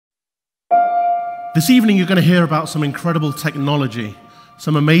This evening you're going to hear about some incredible technology,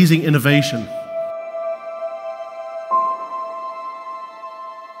 some amazing innovation.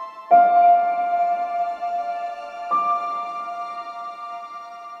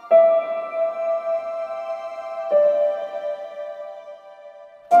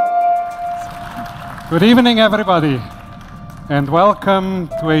 Good evening, everybody, and welcome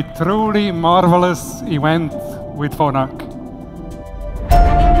to a truly marvelous event with Phonak.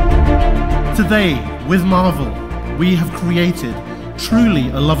 Today, with Marvel, we have created truly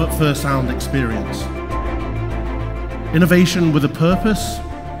a love at first sound experience. Innovation with a purpose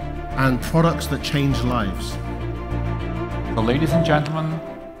and products that change lives. So, ladies and gentlemen,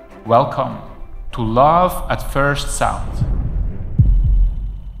 welcome to Love at First Sound.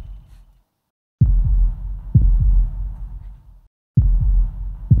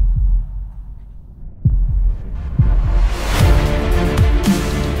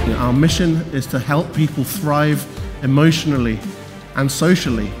 Our mission is to help people thrive emotionally and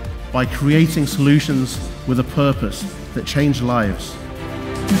socially by creating solutions with a purpose that change lives.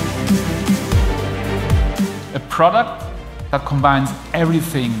 A product that combines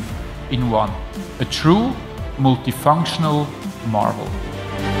everything in one. A true multifunctional marvel.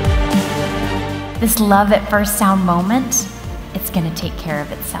 This love at first sound moment, it's going to take care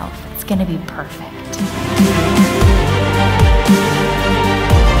of itself. It's going to be perfect.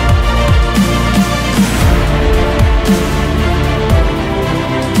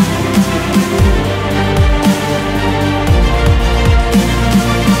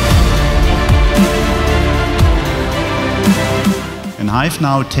 I've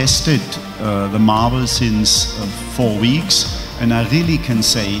now tested the Marvel since 4 weeks, and I really can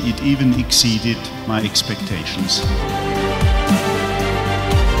say it even exceeded my expectations.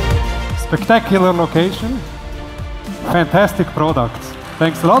 Spectacular location, fantastic products.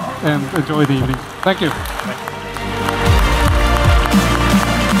 Thanks a lot and enjoy the evening. Thank you.